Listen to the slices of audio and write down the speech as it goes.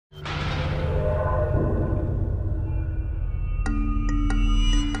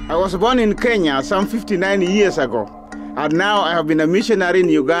I was born in Kenya some 59 years ago, and now I have been a missionary in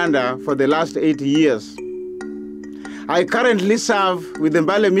Uganda for the last 8 years. I currently serve with the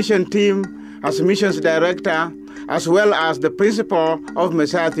Mbale mission team as missions director, as well as the principal of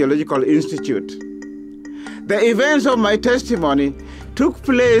Messiah Theological Institute. The events of my testimony took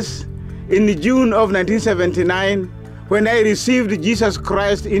place in June of 1979 when I received Jesus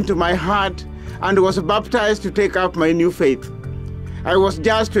Christ into my heart and was baptized to take up my new faith. I was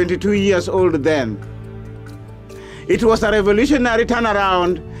just 22 years old then. It was a revolutionary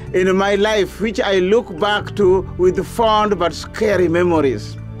turnaround in my life, which I look back to with fond but scary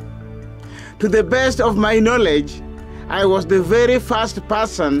memories. To the best of my knowledge, I was the very first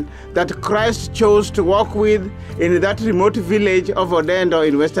person that Christ chose to walk with in that remote village of Odendo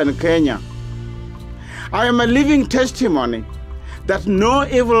in Western Kenya. I am a living testimony that no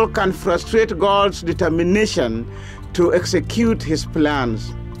evil can frustrate God's determination to execute his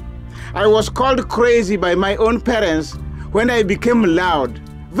plans. I was called crazy by my own parents when I became loud,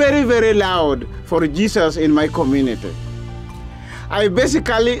 very, very loud for Jesus in my community. I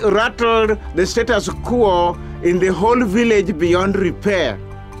basically rattled the status quo in the whole village beyond repair.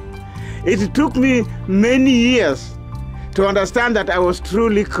 It took me many years to understand that I was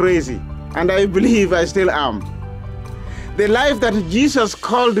truly crazy, and I believe I still am. The life that Jesus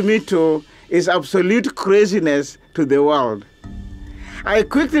called me to is absolute craziness to the world. I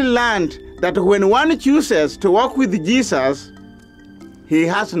quickly learned that when one chooses to walk with Jesus, he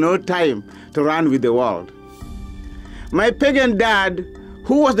has no time to run with the world. My pagan dad,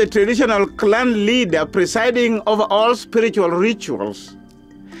 who was the traditional clan leader presiding over all spiritual rituals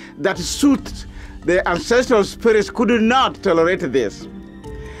that suit the ancestral spirits, could not tolerate this.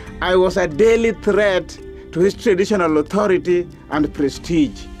 I was a daily threat to his traditional authority and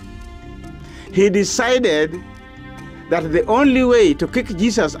prestige. He decided that the only way to kick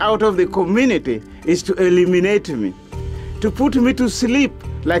Jesus out of the community is to eliminate me, to put me to sleep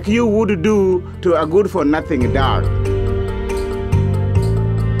like you would do to a good-for-nothing dog.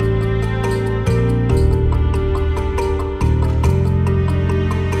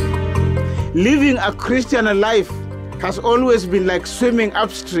 Living a Christian life has always been like swimming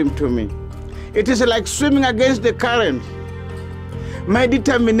upstream to me. It is like swimming against the current. My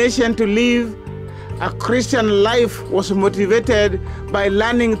determination to live a Christian life was motivated by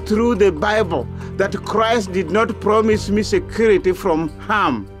learning through the Bible that Christ did not promise me security from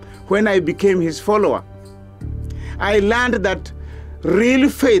harm when I became his follower. I learned that real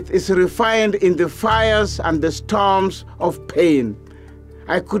faith is refined in the fires and the storms of pain.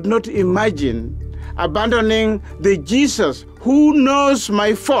 I could not imagine abandoning the Jesus who knows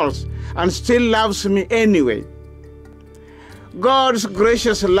my faults and still loves me anyway. God's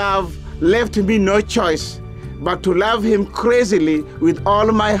gracious love left me no choice but to love him crazily with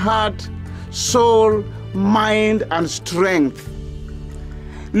all my heart, soul, mind, and strength.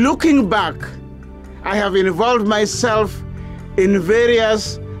 Looking back, I have involved myself in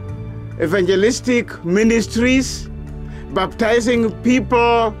various evangelistic ministries, baptizing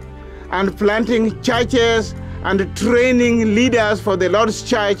people and planting churches and training leaders for the Lord's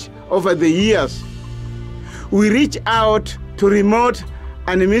Church over the years. We reach out to remote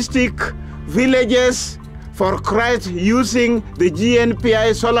and mystic villages for Christ using the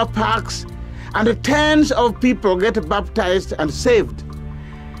GNPI solar parks, and tens of people get baptized and saved.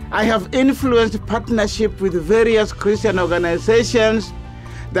 I have influenced partnership with various Christian organizations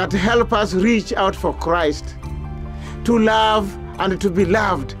that help us reach out for Christ. To love and to be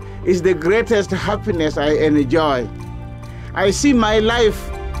loved is the greatest happiness I enjoy. I see my life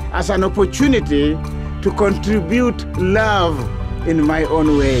as an opportunity to contribute love in my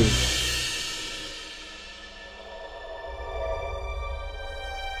own way.